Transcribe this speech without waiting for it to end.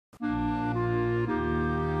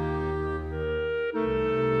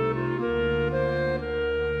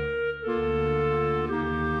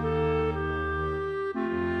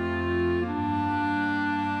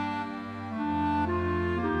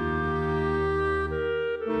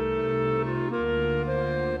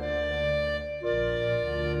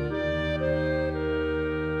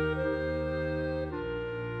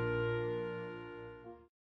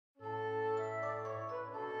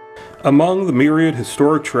Among the myriad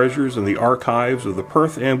historic treasures in the archives of the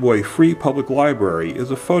Perth Amboy Free Public Library is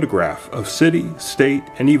a photograph of city, state,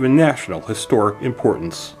 and even national historic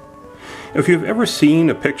importance. If you've ever seen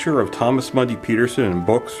a picture of Thomas Mundy Peterson in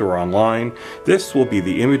books or online, this will be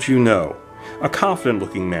the image you know. A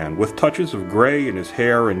confident-looking man with touches of gray in his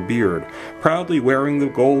hair and beard, proudly wearing the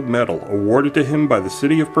gold medal awarded to him by the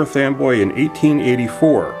city of Perth Amboy in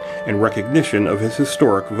 1884 in recognition of his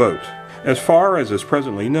historic vote. As far as is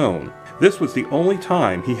presently known, this was the only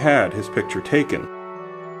time he had his picture taken.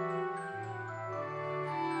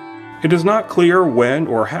 It is not clear when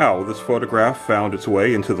or how this photograph found its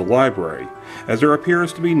way into the library, as there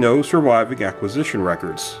appears to be no surviving acquisition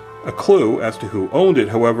records. A clue as to who owned it,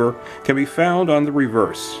 however, can be found on the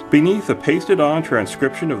reverse. Beneath a pasted-on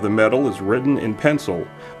transcription of the medal is written in pencil,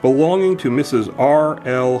 belonging to Mrs. R.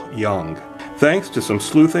 L. Young. Thanks to some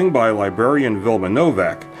sleuthing by librarian Vilma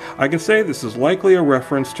Novak, I can say this is likely a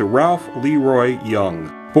reference to Ralph Leroy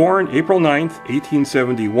Young. Born April 9,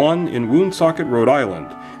 1871 in Woonsocket, Rhode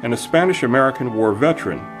Island, and a Spanish-American War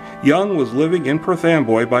veteran, Young was living in Perth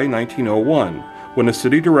Amboy by 1901, when a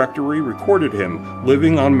city directory recorded him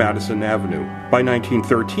living on Madison Avenue. By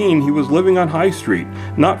 1913, he was living on High Street,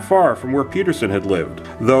 not far from where Peterson had lived,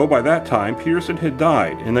 though by that time Peterson had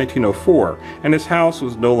died in 1904 and his house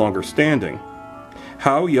was no longer standing.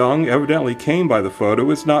 How Young evidently came by the photo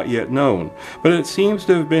is not yet known, but it seems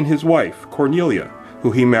to have been his wife, Cornelia,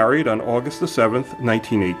 who he married on August 7,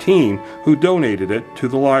 1918, who donated it to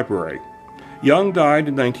the library. Young died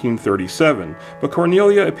in 1937, but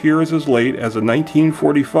Cornelia appears as late as a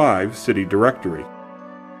 1945 city directory.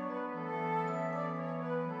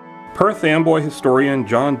 Perth Amboy historian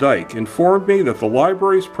John Dyke informed me that the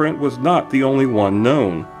library's print was not the only one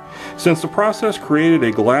known. Since the process created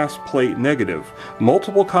a glass plate negative,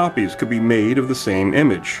 multiple copies could be made of the same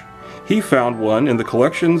image. He found one in the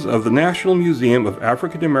collections of the National Museum of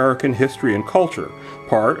African American History and Culture,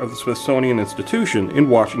 part of the Smithsonian Institution in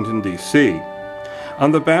Washington, D.C.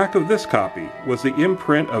 On the back of this copy was the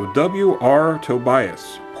imprint of W. R.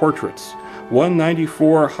 Tobias, Portraits,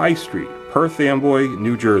 194 High Street, Perth Amboy,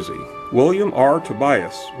 New Jersey. William R.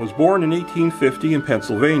 Tobias was born in 1850 in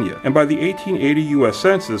Pennsylvania, and by the 1880 U.S.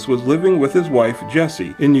 Census was living with his wife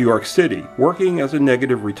Jessie in New York City, working as a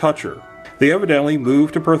negative retoucher. They evidently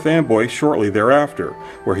moved to Perth Amboy shortly thereafter,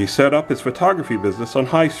 where he set up his photography business on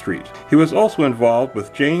High Street. He was also involved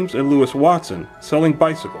with James and Louis Watson, selling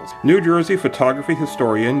bicycles. New Jersey photography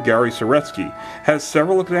historian Gary Soretsky has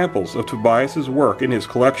several examples of Tobias's work in his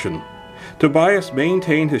collection. Tobias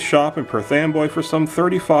maintained his shop in Perth Amboy for some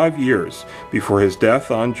 35 years, before his death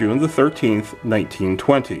on June 13,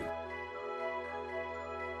 1920.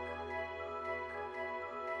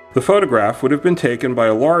 The photograph would have been taken by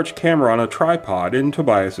a large camera on a tripod in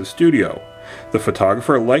Tobias's studio. The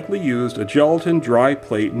photographer likely used a gelatin dry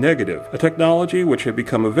plate negative, a technology which had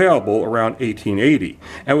become available around 1880,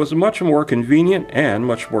 and was much more convenient and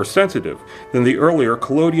much more sensitive than the earlier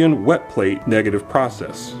collodion wet plate negative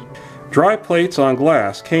process. Dry plates on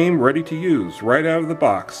glass came ready to use right out of the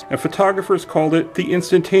box, and photographers called it the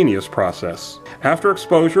instantaneous process. After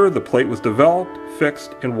exposure, the plate was developed,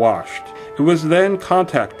 fixed, and washed. It was then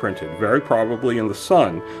contact printed, very probably in the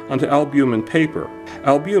sun, onto albumin paper.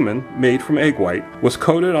 Albumin, made from egg white, was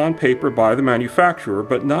coated on paper by the manufacturer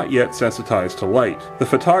but not yet sensitized to light. The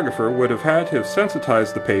photographer would have had to have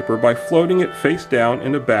sensitized the paper by floating it face down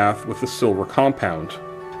in a bath with the silver compound.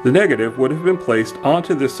 The negative would have been placed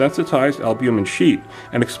onto this sensitized albumin sheet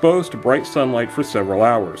and exposed to bright sunlight for several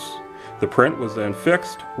hours. The print was then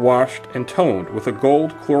fixed, washed, and toned with a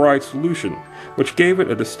gold chloride solution, which gave it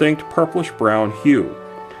a distinct purplish-brown hue.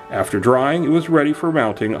 After drying, it was ready for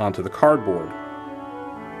mounting onto the cardboard.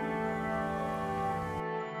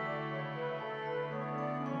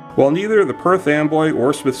 While neither the Perth Amboy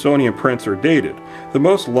or Smithsonian prints are dated, the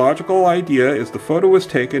most logical idea is the photo was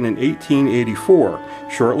taken in 1884,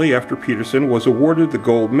 shortly after Peterson was awarded the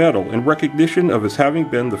gold medal in recognition of his having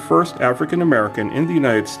been the first African American in the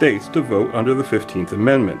United States to vote under the 15th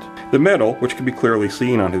Amendment. The medal, which can be clearly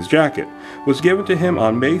seen on his jacket, was given to him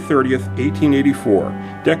on May 30,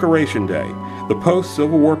 1884, Decoration Day, the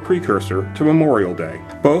post-Civil War precursor to Memorial Day.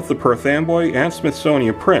 Both the Perth Amboy and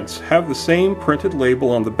Smithsonian prints have the same printed label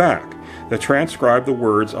on the back that transcribe the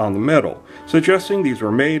words on the medal, suggesting these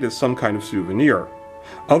were made as some kind of souvenir.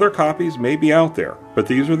 Other copies may be out there, but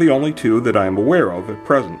these are the only two that I am aware of at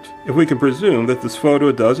present. If we can presume that this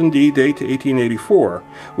photo does indeed date to 1884,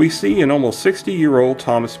 we see an almost 60-year-old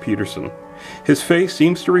Thomas Peterson. His face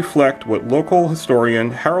seems to reflect what local historian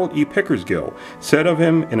Harold E. Pickersgill said of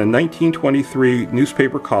him in a 1923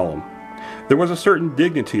 newspaper column. There was a certain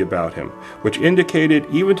dignity about him, which indicated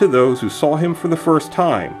even to those who saw him for the first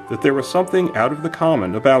time that there was something out of the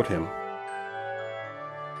common about him.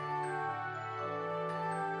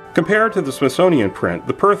 Compared to the Smithsonian print,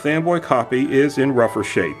 the Perth Amboy copy is in rougher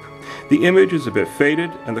shape. The image is a bit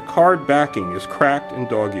faded, and the card backing is cracked and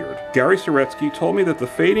dog-eared. Gary Soretsky told me that the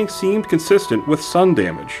fading seemed consistent with sun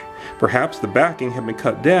damage. Perhaps the backing had been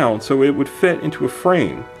cut down so it would fit into a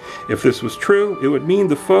frame. If this was true, it would mean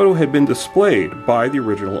the photo had been displayed by the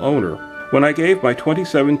original owner. When I gave my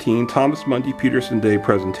 2017 Thomas Mundy Peterson Day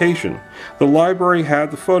presentation, the library had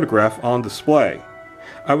the photograph on display.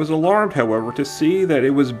 I was alarmed, however, to see that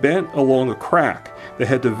it was bent along a crack that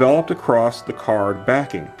had developed across the card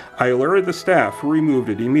backing. I alerted the staff, who removed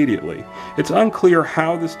it immediately. It's unclear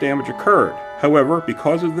how this damage occurred. However,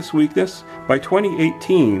 because of this weakness, by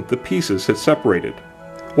 2018 the pieces had separated.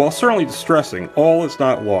 While certainly distressing, all is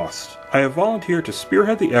not lost. I have volunteered to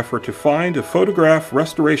spearhead the effort to find a photograph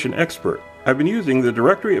restoration expert. I've been using the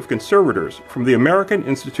Directory of Conservators from the American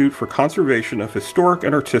Institute for Conservation of Historic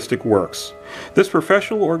and Artistic Works. This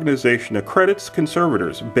professional organization accredits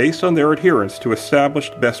conservators based on their adherence to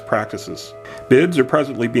established best practices. Bids are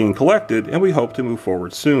presently being collected, and we hope to move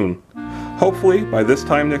forward soon. Hopefully, by this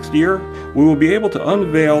time next year, we will be able to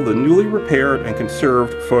unveil the newly repaired and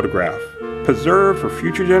conserved photograph, preserved for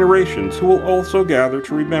future generations who will also gather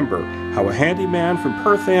to remember how a handyman from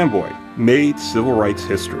Perth Amboy made civil rights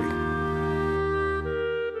history.